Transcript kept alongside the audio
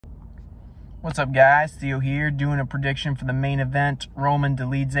What's up, guys? Theo here, doing a prediction for the main event, Roman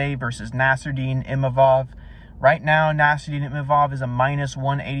Dolidze versus Nassourdine Imavov. Right now, Nassourdine Imavov is a minus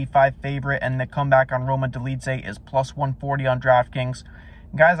 185 favorite, and the comeback on Roman Dolidze is plus 140 on DraftKings.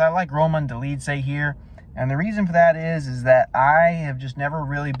 Guys, I like Roman Dolidze here, and the reason for that is that I have just never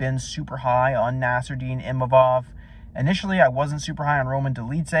really been super high on Nassourdine Imavov. Initially, I wasn't super high on Roman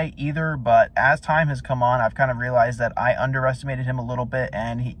Dolidze either, but as time has come on, I've kind of realized that I underestimated him a little bit,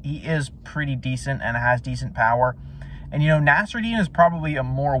 and he is pretty decent and has decent power. And, you know, Nassourdine is probably a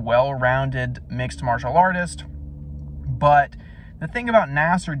more well-rounded mixed martial artist, but the thing about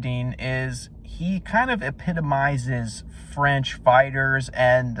Nassourdine is he kind of epitomizes French fighters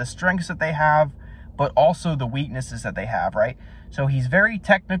and the strengths that they have, but also the weaknesses that they have, right? So he's very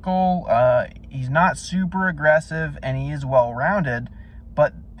technical, he's not super aggressive, and he is well-rounded,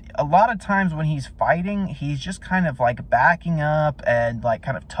 but a lot of times when he's fighting, he's just kind of like backing up and like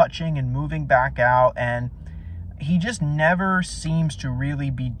kind of touching and moving back out, and he just never seems to really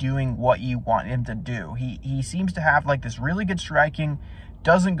be doing what you want him to do. He seems to have like this really good striking,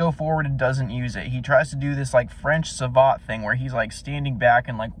 doesn't go forward and doesn't use it. He tries to do this like French savate thing where he's like standing back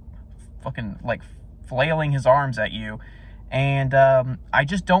and like fucking like flailing his arms at you. And I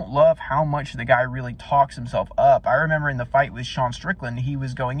just don't love how much the guy really talks himself up. I remember in the fight with Sean Strickland, he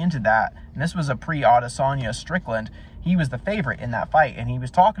was going into that, and this was a pre-Adesanya Strickland. He was the favorite in that fight, and he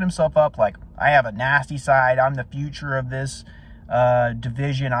was talking himself up like, I have a nasty side, I'm the future of this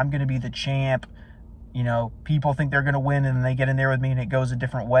division, I'm going to be the champ. You know, people think they're going to win, and then they get in there with me, and it goes a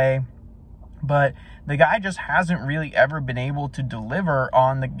different way. But the guy just hasn't really ever been able to deliver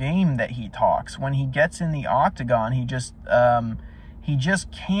on the game that he talks. When he gets in the octagon, he just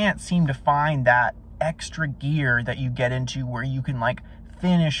can't seem to find that extra gear that you get into where you can like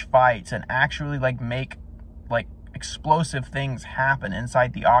finish fights and actually like make like explosive things happen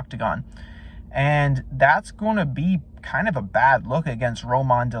inside the octagon. And that's going to be kind of a bad look against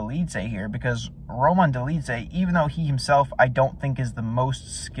Roman Dolidze here, because Roman Dolidze, even though he himself I don't think is the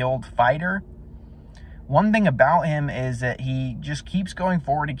most skilled fighter, one thing about him is that he just keeps going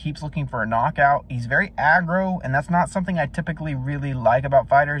forward. He keeps looking for a knockout. He's very aggro, and that's not something I typically really like about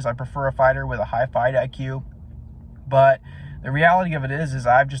fighters. I prefer a fighter with a high fight IQ. But the reality of it is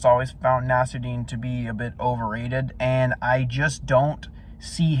I've just always found Nassourdine to be a bit overrated, and I just don't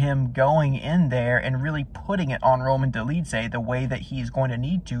see him going in there and really putting it on Roman Dolidze the way that he's going to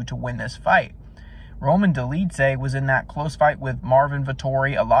need to win this fight. Roman Dolidze was in that close fight with Marvin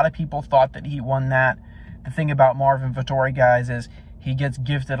Vettori. A lot of people thought that he won that. The thing about Marvin Vettori, guys, is he gets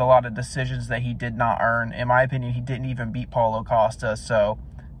gifted a lot of decisions that he did not earn. In my opinion, he didn't even beat Paulo Costa, so,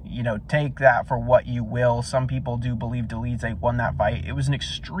 you know, take that for what you will. Some people do believe Dolidze won that fight. It was an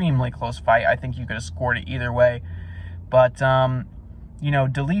extremely close fight. I think you could have scored it either way. But, you know,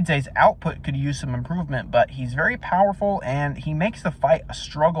 Dolidze's output could use some improvement, but he's very powerful, and he makes the fight a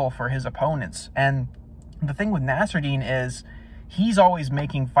struggle for his opponents. And the thing with Nassourdine is he's always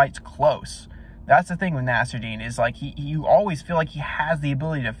making fights close. That's the thing with Nassourdine, is like you always feel like he has the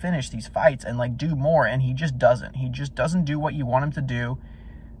ability to finish these fights and like do more, and he just doesn't. He just doesn't do what you want him to do.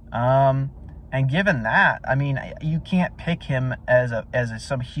 And given that, I mean, you can't pick him as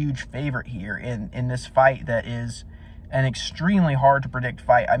some huge favorite here in this fight that is an extremely hard to predict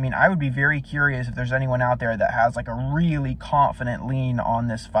fight. I mean, I would be very curious if there's anyone out there that has like a really confident lean on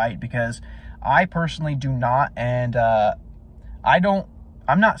this fight, because I personally do not, and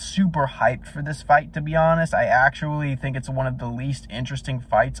I'm not super hyped for this fight, to be honest. I actually think it's one of the least interesting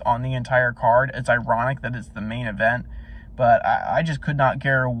fights on the entire card. It's ironic that it's the main event, but I just could not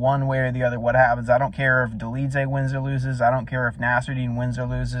care one way or the other what happens. I don't care if Dolidze wins or loses. I don't care if Nassourdine wins or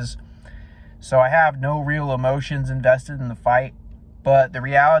loses. So I have no real emotions invested in the fight. But the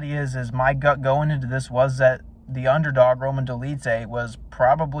reality is my gut going into this was that the underdog, Roman Dolidze, was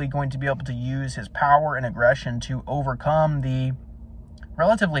probably going to be able to use his power and aggression to overcome the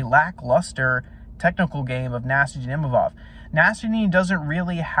relatively lackluster technical game of Nassourdine Imavov. Nassourdine doesn't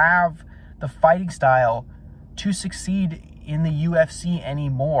really have the fighting style to succeed in the UFC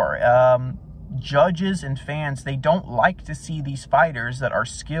anymore. Judges and fans, they don't like to see these fighters that are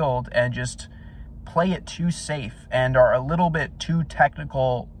skilled and just play it too safe and are a little bit too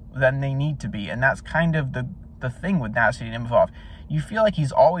technical than they need to be. And that's kind of the thing with Nassourdine Imavov. You feel like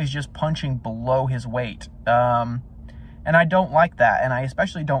he's always just punching below his weight. And I don't like that, and I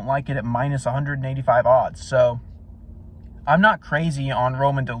especially don't like it at minus 185 odds. So I'm not crazy on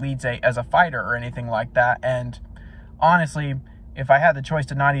Roman Dolidze as a fighter or anything like that. And honestly, if I had the choice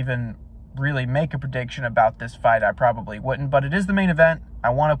to not even really make a prediction about this fight, I probably wouldn't. But it is the main event. I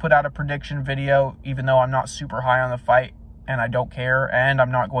want to put out a prediction video, even though I'm not super high on the fight, and I don't care, and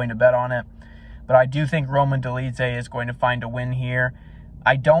I'm not going to bet on it. But I do think Roman Dolidze is going to find a win here.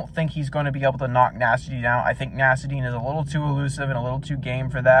 I don't think he's going to be able to knock Nassourdine out. I think Nassourdine is a little too elusive and a little too game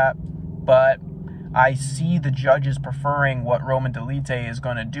for that. But I see the judges preferring what Roman Dolidze is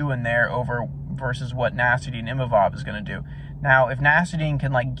going to do in there versus what Nassourdine Imavov is going to do. Now, if Nassourdine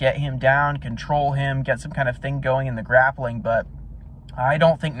can like get him down, control him, get some kind of thing going in the grappling, but I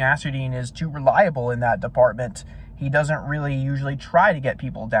don't think Nassourdine is too reliable in that department. He doesn't really usually try to get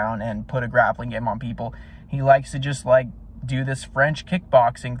people down and put a grappling game on people. He likes to just like do this French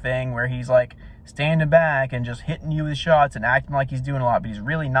kickboxing thing where he's like standing back and just hitting you with shots and acting like he's doing a lot, but he's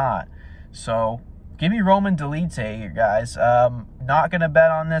really not. So give me Roman Dolidze here, guys. Not going to bet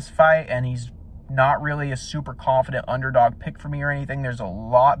on this fight, and he's not really a super confident underdog pick for me or anything. There's a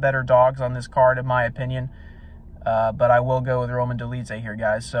lot better dogs on this card, in my opinion. But I will go with Roman Dolidze here,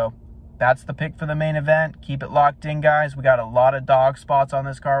 guys. So that's the pick for the main event. Keep it locked in, guys. We got a lot of dog spots on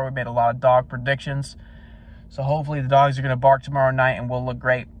this card. We made a lot of dog predictions. So hopefully the dogs are going to bark tomorrow night and we'll look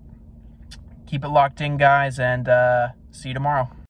great. Keep it locked in, guys, and see you tomorrow.